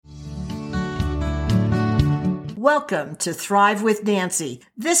Welcome to Thrive with Nancy.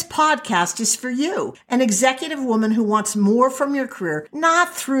 This podcast is for you, an executive woman who wants more from your career,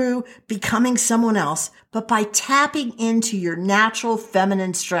 not through becoming someone else, but by tapping into your natural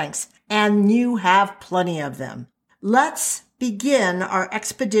feminine strengths, and you have plenty of them. Let's begin our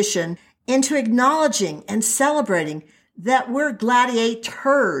expedition into acknowledging and celebrating that we're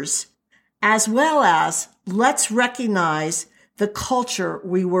Gladiat-HERS, as well as let's recognize the culture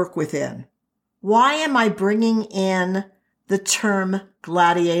we work within. Why am I bringing in the term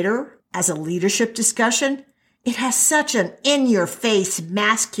gladiator as a leadership discussion? It has such an in-your-face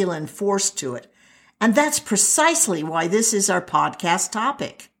masculine force to it. And that's precisely why this is our podcast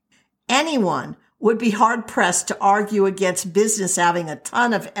topic. Anyone would be hard-pressed to argue against business having a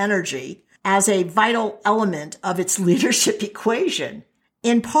ton of energy as a vital element of its leadership equation.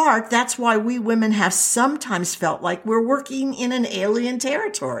 In part, that's why we women have sometimes felt like we're working in an alien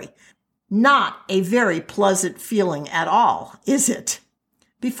territory. Not a very pleasant feeling at all, is it?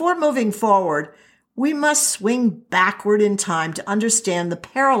 Before moving forward, we must swing backward in time to understand the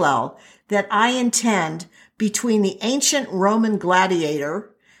parallel that I intend between the ancient Roman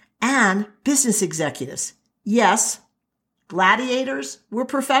gladiator and business executives. Yes, gladiators were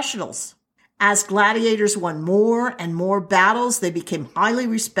professionals. As gladiators won more and more battles, they became highly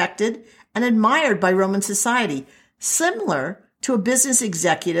respected and admired by Roman society, similar to a business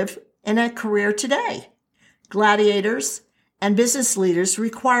executive in a career today. Gladiators and business leaders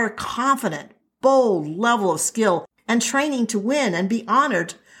require a confident, bold level of skill and training to win and be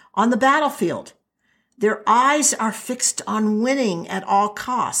honored on the battlefield. Their eyes are fixed on winning at all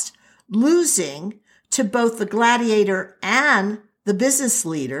costs. Losing to both the gladiator and the business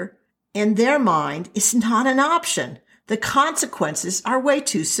leader, in their mind, is not an option. The consequences are way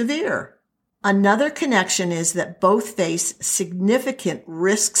too severe. Another connection is that both face significant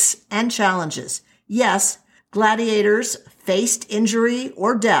risks and challenges. Yes, gladiators faced injury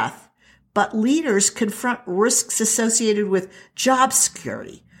or death, but leaders confront risks associated with job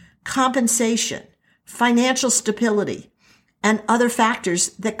security, compensation, financial stability, and other factors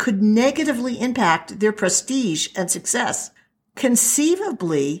that could negatively impact their prestige and success,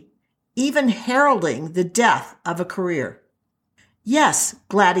 conceivably even heralding the death of a career. Yes,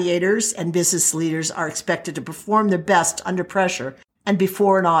 gladiators and business leaders are expected to perform their best under pressure and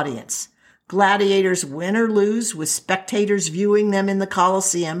before an audience. Gladiators win or lose with spectators viewing them in the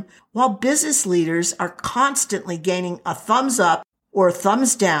Colosseum, while business leaders are constantly gaining a thumbs up or a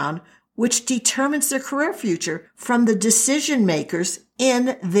thumbs down, which determines their career future from the decision makers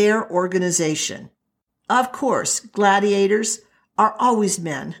in their organization. Of course, gladiators are always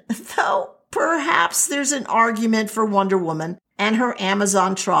men, though perhaps there's an argument for Wonder Woman and her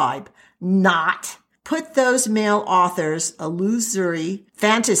Amazon tribe. Not. Put those male authors' illusory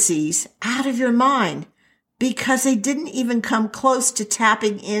fantasies out of your mind because they didn't even come close to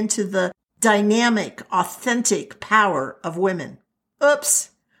tapping into the dynamic, authentic power of women.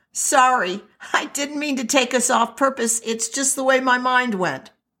 Oops. Sorry. I didn't mean to take us off purpose. It's just the way my mind went.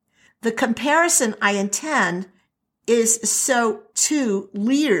 The comparison I intend is so too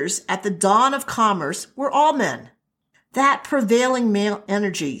leaders at the dawn of commerce were all men. That prevailing male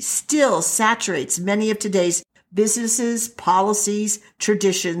energy still saturates many of today's businesses, policies,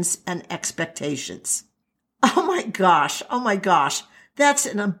 traditions, and expectations. Oh my gosh. That's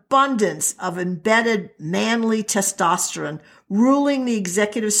an abundance of embedded manly testosterone ruling the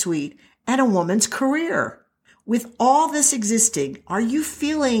executive suite and a woman's career. With all this existing, are you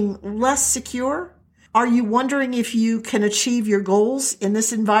feeling less secure? Are you wondering if you can achieve your goals in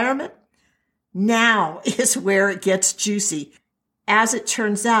this environment? Now is where it gets juicy. As it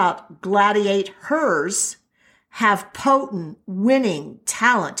turns out, Gladiat-HERS have potent, winning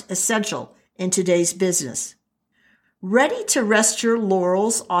talent essential in today's business. Ready to rest your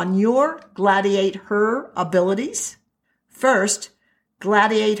laurels on your Gladiat-HER abilities? First,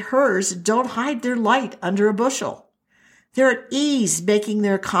 Gladiat-HERS don't hide their light under a bushel. They're at ease making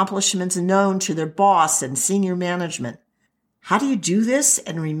their accomplishments known to their boss and senior management. How do you do this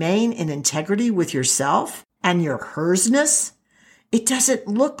and remain in integrity with yourself and your HERSness? It doesn't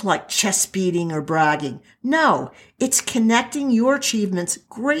look like chest beating or bragging. No, it's connecting your achievements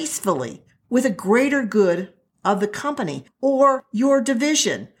gracefully with a greater good of the company or your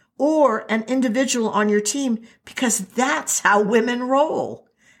division or an individual on your team, because that's how women roll.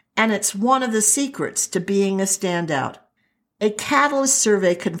 And it's one of the secrets to being a standout. A Catalyst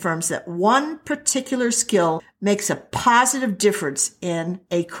survey confirms that one particular skill makes a positive difference in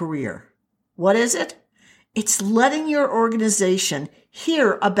a career. What is it? It's letting your organization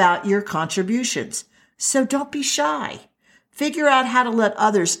hear about your contributions. So don't be shy. Figure out how to let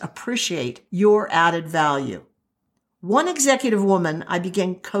others appreciate your added value. One executive woman I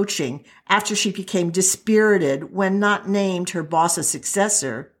began coaching after she became dispirited when not named her boss's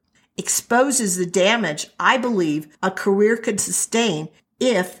successor exposes the damage I believe a career could sustain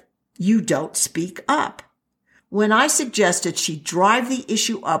if you don't speak up. When I suggested she drive the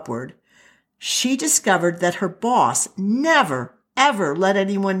issue upward, she discovered that her boss never, ever let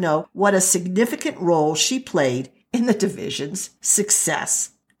anyone know what a significant role she played in the division's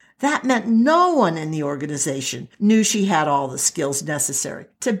success. That meant no one in the organization knew she had all the skills necessary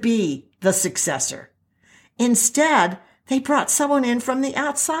to be the successor. Instead, they brought someone in from the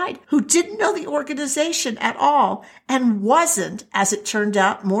outside who didn't know the organization at all and wasn't, as it turned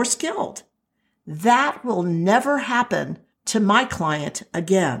out, more skilled. That will never happen to my client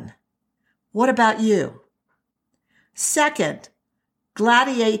again. What about you? Second,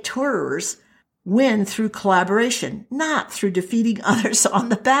 Gladiat-HERS win through collaboration, not through defeating others on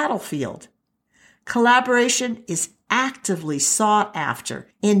the battlefield. Collaboration is actively sought after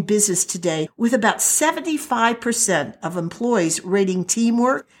in business today, with about 75% of employees rating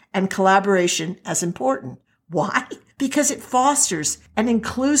teamwork and collaboration as important. Why? Because it fosters an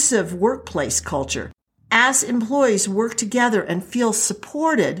inclusive workplace culture. As employees work together and feel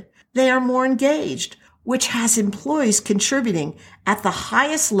supported, they are more engaged, which has employees contributing at the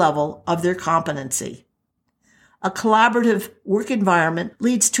highest level of their competency. A collaborative work environment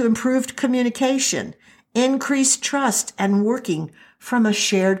leads to improved communication, increased trust, and working from a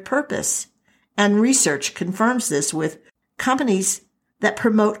shared purpose. And research confirms this with companies that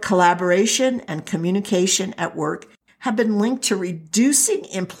promote collaboration and communication at work have been linked to reducing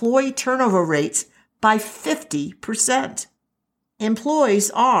employee turnover rates by 50%.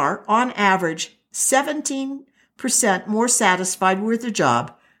 Employees are, on average, 17% more satisfied with their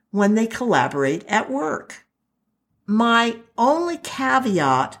job when they collaborate at work. My only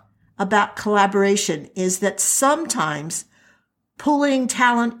caveat about collaboration is that sometimes pooling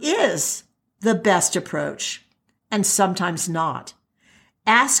talent is the best approach and sometimes not.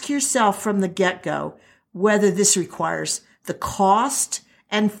 Ask yourself from the get-go whether this requires the cost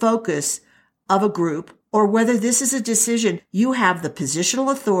and focus of a group or whether this is a decision you have the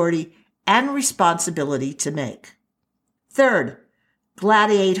positional authority and responsibility to make. Third,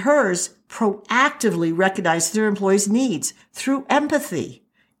 Gladiat-HERS proactively recognize their employees' needs through empathy,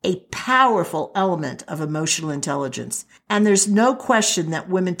 a powerful element of emotional intelligence. And there's no question that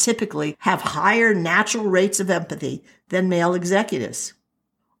women typically have higher natural rates of empathy than male executives.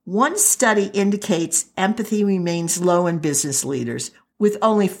 One study indicates empathy remains low in business leaders, with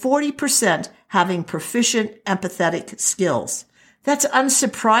only 40% having proficient empathetic skills. That's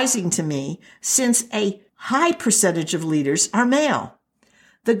unsurprising to me, since a high percentage of leaders are male.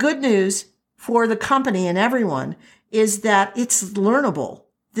 The good news for the company and everyone is that it's learnable.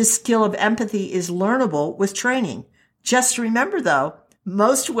 This skill of empathy is learnable with training. Just remember, though,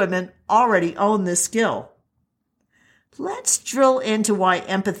 most women already own this skill. Let's drill into why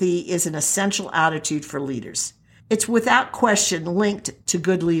empathy is an essential attitude for leaders. It's without question linked to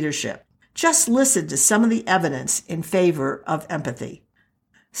good leadership. Just listen to some of the evidence in favor of empathy.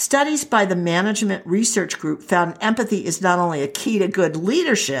 Studies by the Management Research Group found empathy is not only a key to good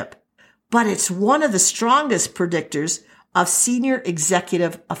leadership, but it's one of the strongest predictors of senior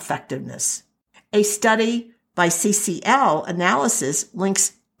executive effectiveness. A study by CCL Analysis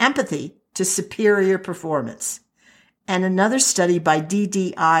links empathy to superior performance. And another study by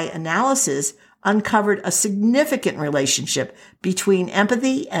DDI Analysis uncovered a significant relationship between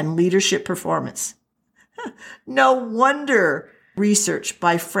empathy and leadership performance. No wonder research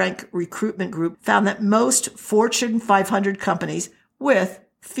by Frank Recruitment Group found that most Fortune 500 companies with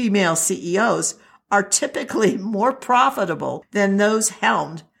female CEOs are typically more profitable than those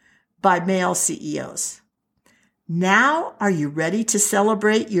helmed by male CEOs. Now, are you ready to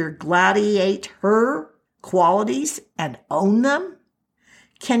celebrate your Gladiat-HERS qualities and own them?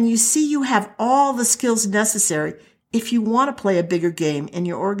 Can you see you have all the skills necessary if you want to play a bigger game in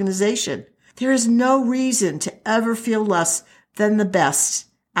your organization? There is no reason to ever feel less than the best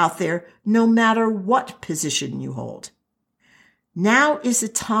out there, no matter what position you hold. Now is the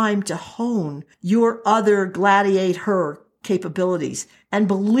time to hone your other Gladiat-HERS capabilities. And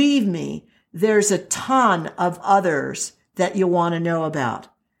believe me, there's a ton of others that you'll want to know about.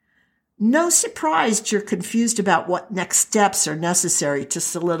 No surprise you're confused about what next steps are necessary to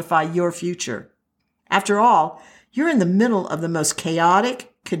solidify your future. After all, you're in the middle of the most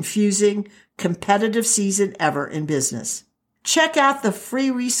chaotic, confusing, competitive season ever in business. Check out the free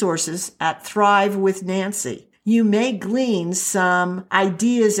resources at Thrive with Nancy. You may glean some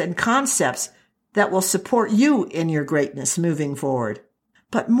ideas and concepts that will support you in your greatness moving forward.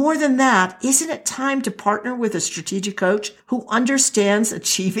 But more than that, isn't it time to partner with a strategic coach who understands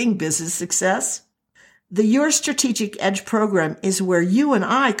achieving business success? The Your Strategic Edge program is where you and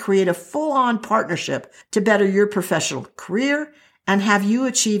I create a full-on partnership to better your professional career and have you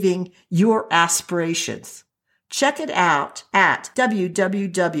achieving your aspirations. Check it out at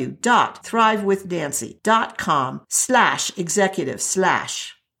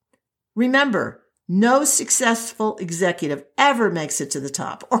www.thrivewithnancy.com/executive/. Remember, no successful executive ever makes it to the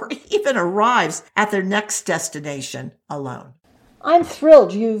top or even arrives at their next destination alone. I'm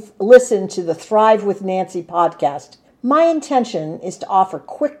thrilled you've listened to the Thrive with Nancy podcast. My intention is to offer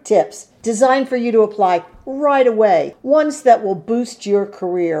quick tips designed for you to apply right away, ones that will boost your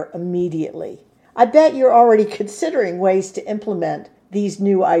career immediately. I bet you're already considering ways to implement these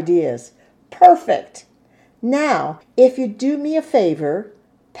new ideas. Perfect! Now, if you do me a favor,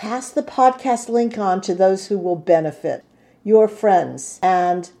 pass the podcast link on to those who will benefit, your friends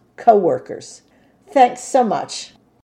and coworkers. Thanks so much.